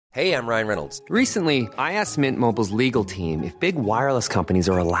Hey, I'm Ryan Reynolds. Recently, I asked Mint Mobile's legal team if big wireless companies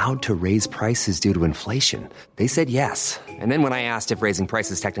are allowed to raise prices due to inflation. They said yes. And then when I asked if raising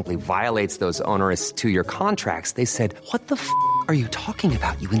prices technically violates those onerous two-year contracts, they said, "What the f*** are you talking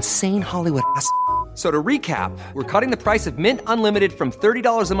about, you insane Hollywood ass?" So to recap, we're cutting the price of Mint Unlimited from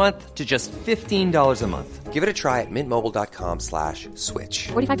 $30 a month to just $15 a month. Give it a try at mintmobile.com/switch.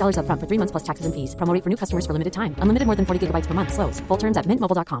 $45 up front for 3 months plus taxes and fees. Promo rate for new customers for limited time. Unlimited more than 40 gigabytes per month. Slows full terms at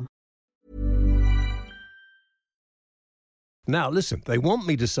mintmobile.com. Now, listen, they want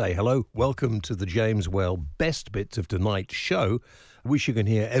me to say hello, welcome to the James Whale Best Bits of Tonight's show, which you can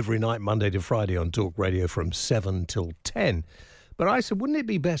hear every night, Monday to Friday on Talk Radio from 7 till 10. But I said, wouldn't it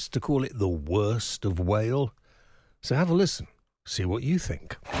be best to call it the worst of Whale? So have a listen. See what you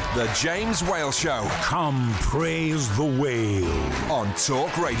think. The James Whale Show. Come praise the whale on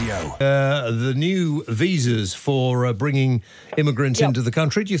Talk Radio. The new visas for bringing immigrants into the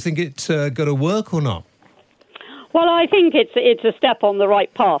country, do you think it's going to work or not? Well, I think it's a step on the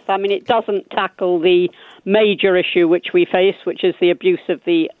right path. I mean, it doesn't tackle the major issue which we face, which is the abuse of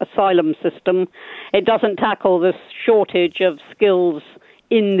the asylum system. It doesn't tackle the shortage of skills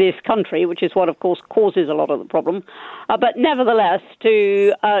in this country, which is what, of course, causes a lot of the problem. But nevertheless,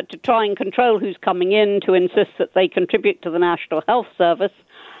 to try and control who's coming in, to insist that they contribute to the National Health Service,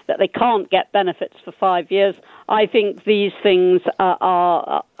 that they can't get benefits for 5 years, I think these things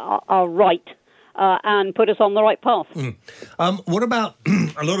are right. And put us on the right path. What about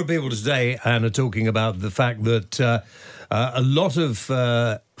a lot of people today, Anne, are talking about the fact that a lot of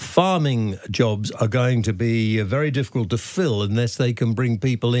farming jobs are going to be very difficult to fill unless they can bring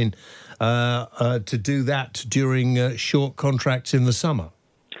people in to do that during short contracts in the summer?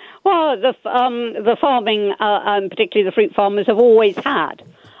 Well, the farming, and particularly the fruit farmers, have always had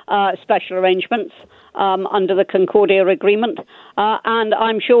special arrangements under the Concordia Agreement, and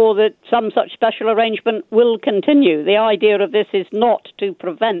I'm sure that some such special arrangement will continue. The idea of this is not to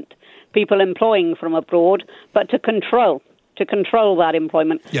prevent people employing from abroad, but to control that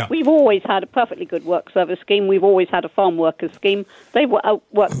employment. Yeah. We've always had a perfectly good work service scheme. We've always had a farm workers scheme.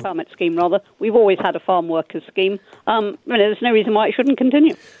 Work permit scheme, rather. We've always had a farm workers scheme. There's no reason why it shouldn't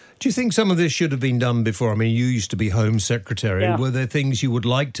continue. Do you think some of this should have been done before? I mean, you used to be Home Secretary. Yeah. Were there things you would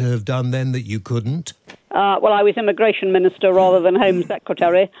like to have done then that you couldn't? Well, I was Immigration Minister rather than Home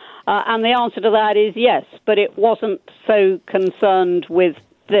Secretary, and the answer to that is yes, but it wasn't so concerned with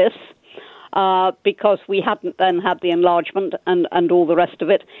this because we hadn't then had the enlargement and all the rest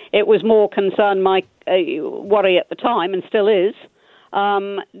of it. It was more concerned, my worry at the time, and still is,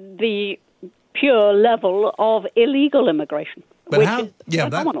 the pure level of illegal immigration. But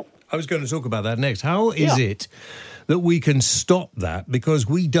Phenomenal. I was going to talk about that next. How is it that we can stop that? Because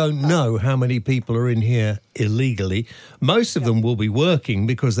we don't know how many people are in here illegally. Most of them will be working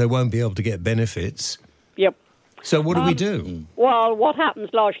because they won't be able to get benefits. Yep. So what do we do? Well, what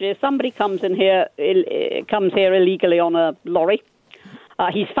happens largely is somebody comes here illegally on a lorry.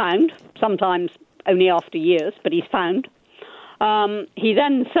 He's found, sometimes only after years, but he's found. He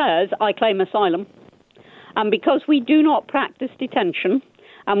then says, "I claim asylum." And because we do not practice detention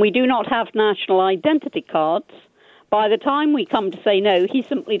and we do not have national identity cards, by the time we come to say no, he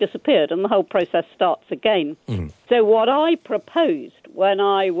simply disappeared and the whole process starts again. So what I proposed when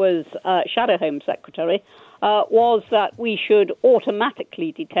I was Shadow Home Secretary was that we should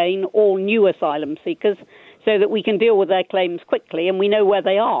automatically detain all new asylum seekers so that we can deal with their claims quickly and we know where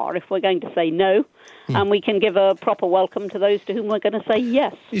they are if we're going to say no. And we can give a proper welcome to those to whom we're going to say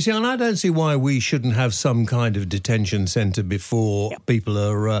yes. You see, and I don't see why we shouldn't have some kind of detention centre before people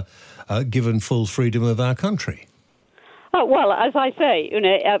are given full freedom of our country. Well, as I say,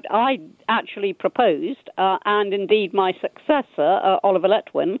 I actually proposed, and indeed my successor, Oliver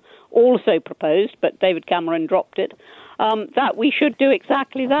Letwin, also proposed, but David Cameron dropped it, that we should do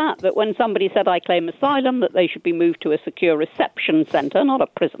exactly that, that when somebody said, "I claim asylum," that they should be moved to a secure reception centre, not a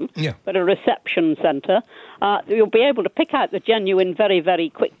prison, but a reception centre. You'll be able to pick out the genuine very, very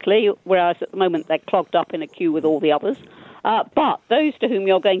quickly, whereas at the moment they're clogged up in a queue with all the others. But those to whom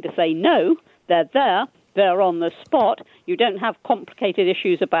you're going to say no, they're there. They're on the spot. You don't have complicated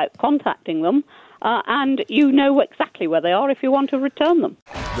issues about contacting them, and you know exactly where they are if you want to return them.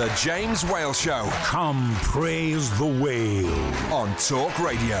 The James Whale Show. Come praise the whale on Talk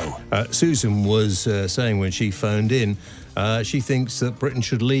Radio. Susan was saying when she phoned in, she thinks that Britain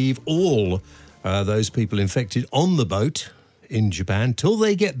should leave all those people infected on the boat in Japan till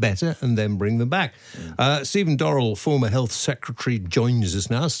they get better and then bring them back. Stephen Dorrell, former Health Secretary, joins us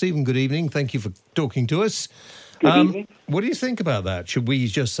now. Stephen, good evening. Thank you for talking to us. Good evening. What do you think about that? Should we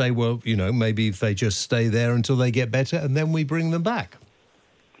just say, well, maybe if they just stay there until they get better and then we bring them back?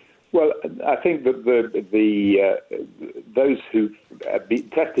 Well, I think that those who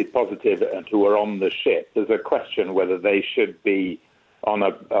tested positive and who are on the ship, there's a question whether they should be on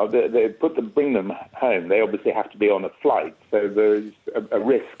bring them home. They obviously have to be on a flight, so there's a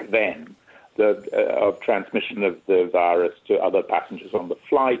risk then of transmission of the virus to other passengers on the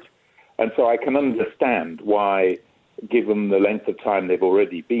flight. And so I can understand why, given the length of time they've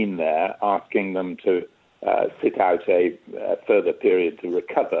already been there, asking them to sit out a further period to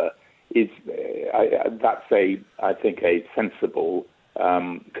recover is I think a sensible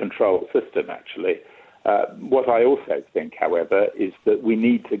control system, actually. What I also think, however, is that we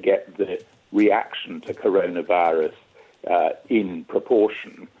need to get the reaction to coronavirus in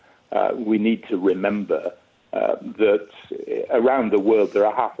proportion. We need to remember that around the world there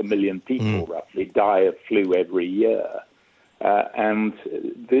are 500,000 people roughly die of flu every year, and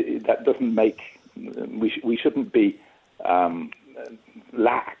that doesn't make we shouldn't be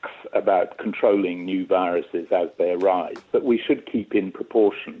lax about controlling new viruses as they arise, but we should keep in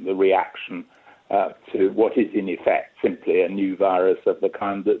proportion the reaction to what is in effect simply a new virus of the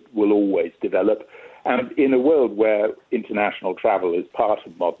kind that will always develop. And in a world where international travel is part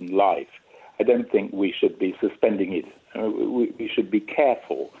of modern life, I don't think we should be suspending it. We should be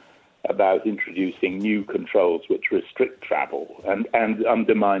careful about introducing new controls which restrict travel and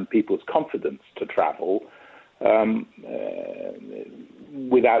undermine people's confidence to travel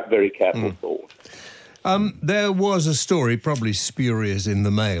without very careful thought. There was a story, probably spurious, in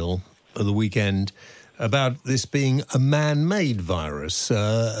the Mail of the weekend about this being a man-made virus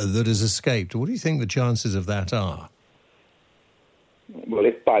that has escaped. What do you think the chances of that are? Well,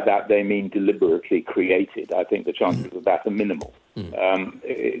 if by that they mean deliberately created, I think the chances of that are minimal.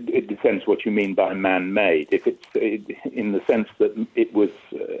 It depends what you mean by man-made. If it's in the sense that it was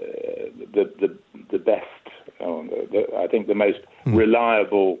the best, I think the most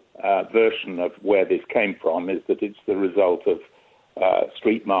reliable version of where this came from is that it's the result of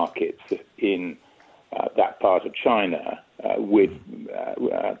street markets in that part of China with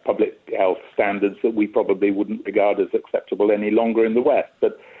public health standards that we probably wouldn't regard as acceptable any longer in the West.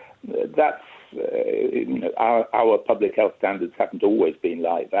 But that's, our public health standards haven't always been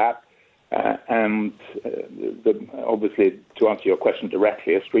like that. And obviously, to answer your question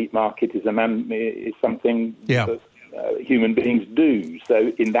directly, a street market is something that human beings do.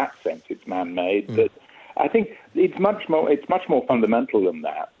 So in that sense, it's man-made. But I think it's much more fundamental than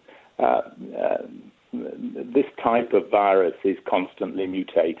that. This type of virus is constantly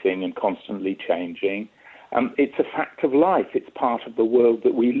mutating and constantly changing. It's a fact of life. It's part of the world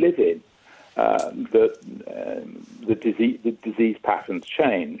that we live in. The disease patterns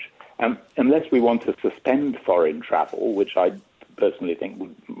change. Unless we want to suspend foreign travel, which I personally think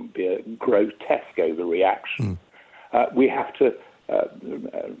would be a grotesque overreaction, we have to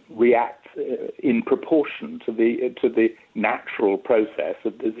react in proportion to the natural process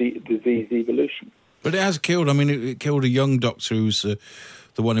of disease evolution. But it has killed. I mean, it killed a young doctor who's the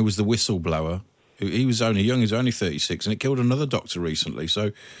one who was the whistleblower. He was only young. He was only 36, and it killed another doctor recently.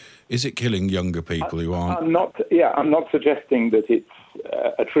 So, is it killing younger people who aren't? I'm not suggesting that it's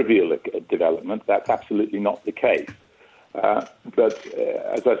a trivial development. That's absolutely not the case. But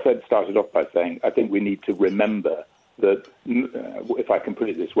as I started off by saying, I think we need to remember that, if I can put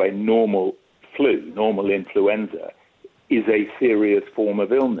it this way, normal flu, normal influenza, is a serious form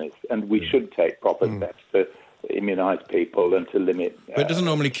of illness, and we should take proper steps to immunise people and to limit... But it doesn't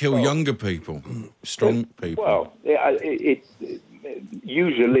normally kill younger people, strong people. Well, it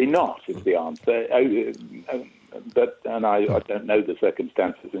usually not, is the answer. I don't know the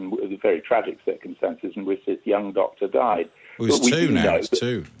circumstances, the very tragic circumstances in which this young doctor died. Well, it's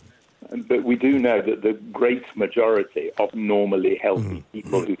two. But we do know that the great majority of normally healthy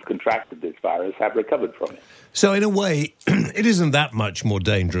people who've contracted this virus have recovered from it. So in a way, it isn't that much more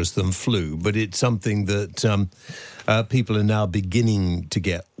dangerous than flu, but it's something that people are now beginning to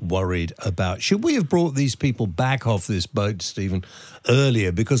get worried about. Should we have brought these people back off this boat, Stephen,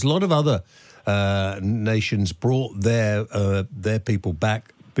 earlier? Because a lot of other nations brought their people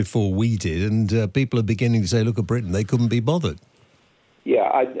back before we did, and people are beginning to say, look at Britain, they couldn't be bothered.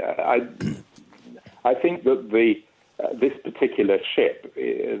 Yeah, I think that this particular ship,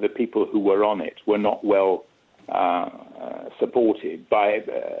 the people who were on it, were not well supported by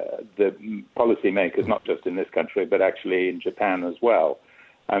the policymakers, not just in this country, but actually in Japan as well.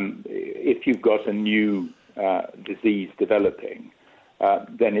 If you've got a new disease developing,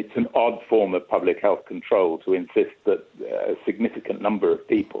 then it's an odd form of public health control to insist that a significant number of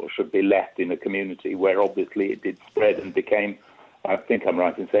people should be left in a community where obviously it did spread and became, I think I'm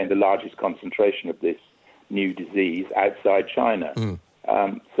right in saying, the largest concentration of this new disease outside China.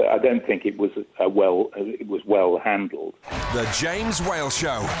 So I don't think it was well handled. The James Whale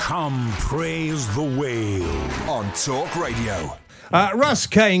Show. Come praise the whale on Talk Radio. Russ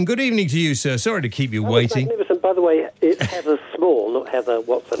Kane, good evening to you, sir. Sorry to keep you waiting. Magnificent. By the way, it's Heather Small, not Heather,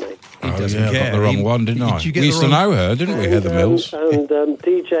 what's her name? He doesn't care. I got the wrong one, didn't I? Did We used to know her, didn't we, Heather Mills? And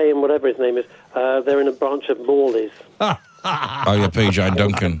DJ and whatever his name is, they're in a branch of Morley's. Oh, yeah, PJ and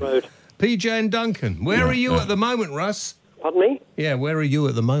Duncan. Road. PJ and Duncan. Where are you at the moment, Russ? Pardon me? Yeah, where are you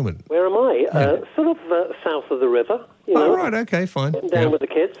at the moment? Where am I? Sort of south of the river. You know, right, okay, fine. Getting down with the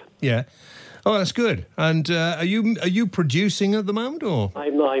kids. Yeah. Oh, that's good. And are you producing at the moment, or?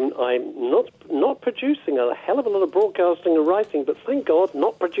 I'm not producing a hell of a lot of broadcasting and writing, but thank God,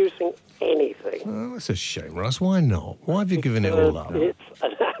 not producing anything. Oh, that's a shame, Russ. Why not? Why have you given it all up? It's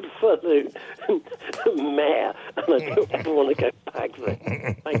an absolute mare, and I don't ever want to go back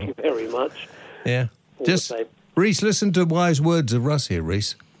there. Thank you very much. Yeah. Just, Reese, listen to wise words of Russ here,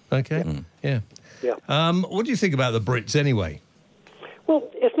 Reese. Okay? Yeah. What do you think about the Brits, anyway? Well,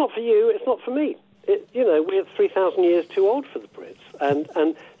 it's not for you, it's not for me. We're 3,000 years too old for the Brits.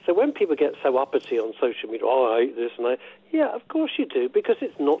 And so when people get so uppity on social media, I hate this and that, yeah, of course you do, because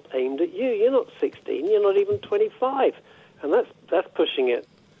it's not aimed at you. You're not 16, you're not even 25. And that's pushing it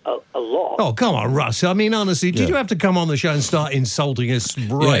a lot. Oh, come on, Russ. I mean, honestly, did you have to come on the show and start insulting us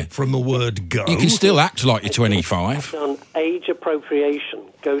from the word go? You can still act like you're 25. I've done age appropriation.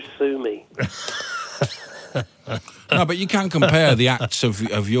 Go sue me. No, but you can compare the acts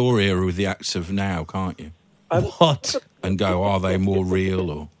of your era with the acts of now, can't you? What? And go, are they more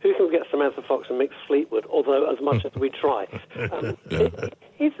real? Or who can get Samantha Fox and Mick Fleetwood, although as much as we try.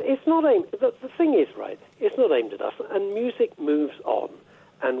 It's not aimed... The thing is, right, it's not aimed at us, and music moves on,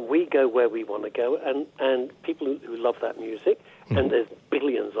 and we go where we want to go, and people who love that music, and there's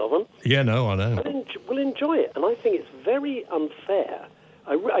billions of them... Yeah, no, I know. ...will enjoy it, and I think it's very unfair.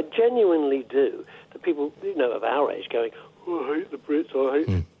 I genuinely do. The people, of our age going, oh, I hate the Brits, I hate...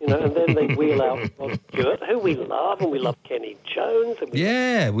 and then they wheel out Rod Stewart, who we love, and we love Kenny Jones. And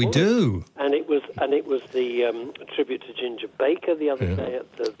we do. And it was the tribute to Ginger Baker the other day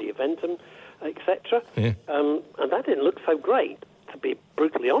at the Eventum, etc. Yeah. And that didn't look so great, to be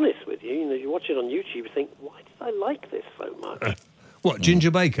brutally honest with you. You watch it on YouTube, you think, why did I like this so much? What,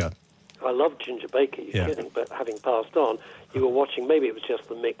 Ginger Baker? I love Ginger Baker, you're kidding, but having passed on, you were watching, maybe it was just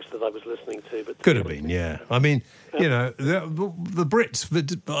the mix that I was listening to. But could have been, yeah. I mean, the Brits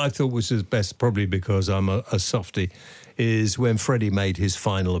that I thought was his best, probably because I'm a softie, is when Freddie made his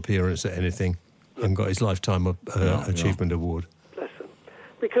final appearance at anything and got his Lifetime Achievement Award. Listen,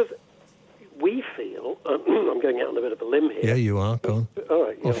 because we feel, I'm going out on a bit of a limb here. Yeah, you are, go on. All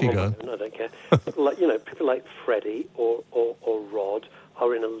right. Off you go. No, I don't care. People like Freddie or Rod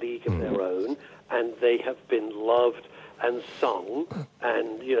are in a league of their own, and they have been loved and sung,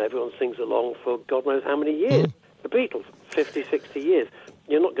 and, everyone sings along for God knows how many years. The Beatles, 50, 60 years.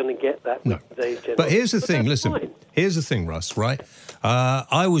 You're not going to get that with today's generation. But here's the thing, listen, here's the thing, Russ, right?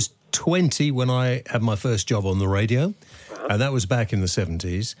 I was 20 when I had my first job on the radio, and that was back in the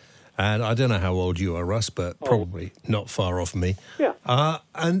 70s. And I don't know how old you are, Russ, but probably not far off me. Yeah.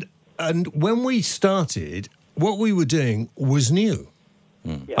 And when we started, what we were doing was new.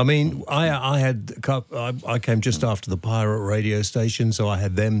 Yeah. I mean, I came just after the pirate radio station, so I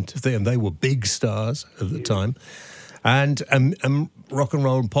had them to think, and they were big stars at the time. And rock and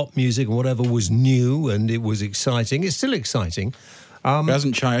roll and pop music and whatever was new, and it was exciting. It's still exciting. It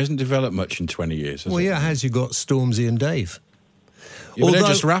hasn't changed, hasn't developed much in 20 years, has it? Yeah, it has. You've got Stormzy and Dave. Yeah, they're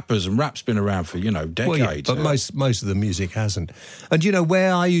just rappers, and rap's been around for, decades. Well, yeah, but most of the music hasn't. And,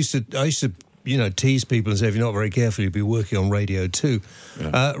 where I used to tease people and say, if you're not very careful, you'll be working on Radio 2.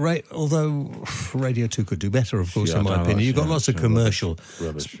 Yeah. Although Radio 2 could do better, of course, in my opinion. You've got lots of commercial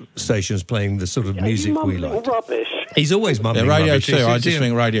stations playing the sort of music we like. Rubbish. He's always mumbling Radio rubbish. 2, I just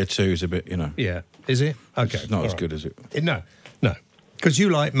think Radio 2 is a bit, Yeah. Is it? Okay. It's not as good as it... No. Because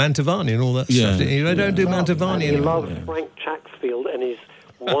you like Mantovani and all that stuff. They don't do Mantovani anymore. You love Frank Chacksfield and his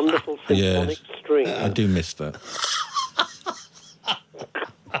wonderful symphonic string. I do miss that.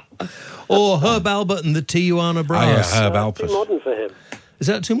 Or Herb Alpert and the Tijuana Brass. Herb Alpert. Too modern for him. Is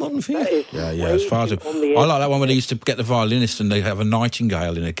that too modern for you? Yeah. As far as I like that one where they used to get the violinist and they have a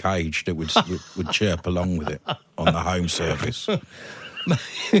nightingale in a cage that would chirp along with it on the home service.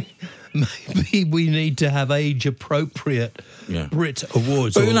 Maybe we need to have age-appropriate Brit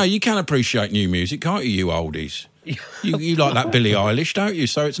awards. But, you can appreciate new music, can't you oldies? You like that Billie Eilish, don't you?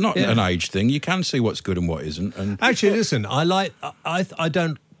 So it's not an age thing. You can see what's good and what isn't. And actually, listen, I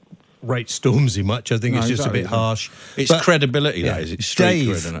don't rate Stormzy much. I think it's just a bit harsh. It's credibility, that is. It's street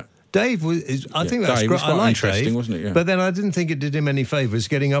cred, isn't it? Dave I think that's Dave great. was quite I like interesting, Dave, wasn't it? Yeah. But then I didn't think it did him any favours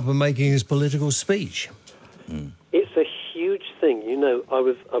getting up and making his political speech. It's a huge thing. You know, I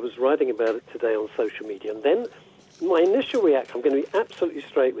was writing about it today on social media, and then my initial reaction, I'm going to be absolutely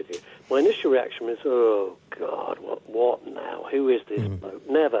straight with you, my initial reaction was, oh, God, what now? Who is this bloke?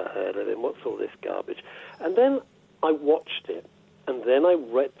 Never heard of him. What's all this garbage? And then I watched it, and then I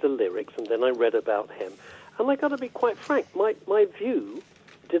read the lyrics, and then I read about him. And I got to be quite frank, my view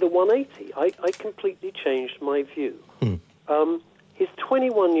did a 180. I completely changed my view. He's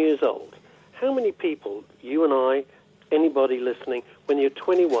 21 years old. How many people, you and I, anybody listening, when you're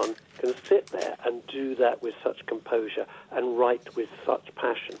 21, can sit there and do that with such composure and write with such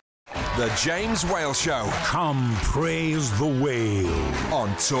passion? The James Whale Show. Come praise the whale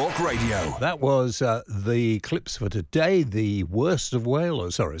on Talk Radio. That was the clips for today, the worst of Whale,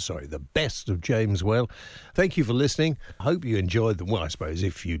 or sorry, the best of James Whale. Thank you for listening. I hope you enjoyed them. Well, I suppose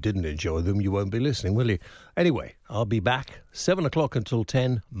if you didn't enjoy them, you won't be listening, will you? Anyway, I'll be back 7 o'clock until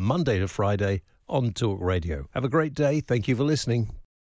 10, Monday to Friday on Talk Radio. Have a great day. Thank you for listening.